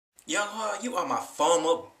Yonghwa, you are my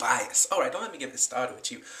former bias. Alright, don't let me get this started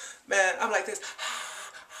with you. Man, I'm like this.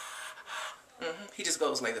 He just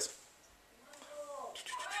goes like this.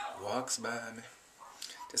 Walks by me.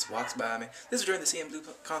 Just walks by me. This is during the CM Blue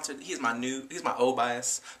concert. He's my old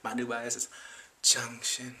bias. My new bias is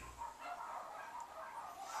Junction.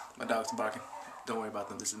 My dog's barking. Don't worry about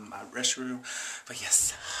them. This is my restroom. But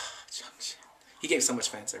yes, Junction. He gave so much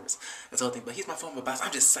fan service. That's the whole thing. But he's my former bias.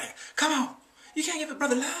 I'm just saying. Come on. You can't give a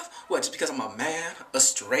brother love? What, just because I'm a man? A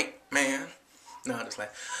straight man? No, I'm just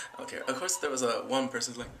like, okay. Of course, there was one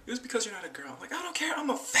person who's like, it was because you're not a girl. I'm like, I don't care. I'm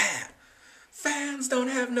a fan. Fans don't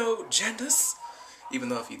have no genders. Even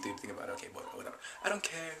though if you do think about it, okay, whatever. I don't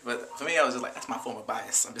care. But for me, I was just like, that's my former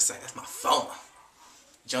bias. I'm just saying, that's my former.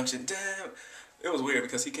 Junction, damn. It was weird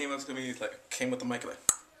because he came up to me, like, came with the mic, like,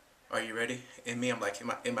 are you ready? And me, I'm like,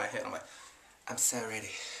 in my head, I'm like, I'm so ready.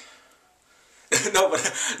 no,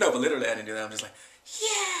 but literally I didn't do that. I'm just like,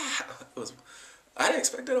 yeah. I didn't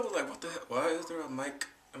expect that. I was like, what the hell? Why is there a mic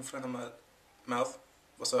in front of my mouth?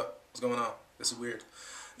 What's up? What's going on? This is weird.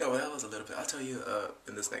 No, that was a little bit. I'll tell you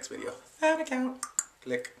in this next video. Fan account.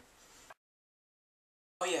 Click.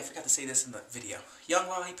 Oh yeah, I forgot to say this in the video.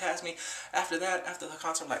 Yongwha, he passed me. After that, after the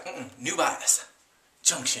concert, I'm like, new bias.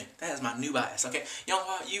 Junction. That is my new bias, okay?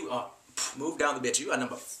 Yongwha, you are, move down the bitch. You are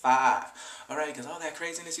number 5. Alright, because all that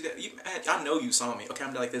craziness you did, I know you saw me. Okay,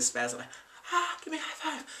 I'm like this fast. I'm like, give me a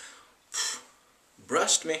high five.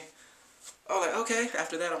 Brushed me. Oh, like, okay.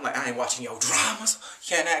 After that, I'm like, I ain't watching your dramas.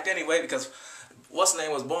 Can't act anyway because what's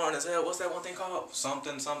name was boring as hell. What's that one thing called?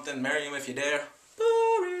 Something, marry him if you dare.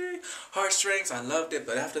 Boring. Heartstrings, I loved it,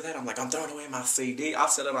 but after that, I'm like, I'm throwing away my CD. I'll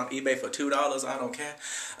sell it on eBay for $2. I don't care.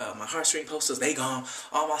 My heartstring posters, they gone.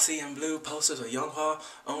 All my CM Blue posters are Yonghwa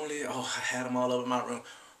only. Oh, I had them all over my room.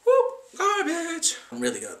 Whoop, garbage. I'm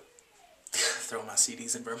really gonna throw my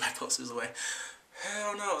CDs and burn my posters away.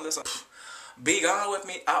 Hell no. Listen, be gone with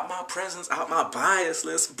me, out my presence, out my bias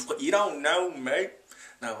list. You don't know me.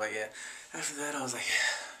 No, but yeah. After that, I was like,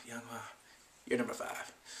 Yonghwa, you're number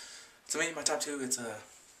 5. To me, my top 2, it's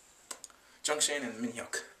Junction and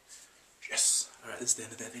Minhyuk. Yes. Alright, this is the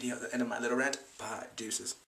end of that video, the end of my little rant. Bye, deuces.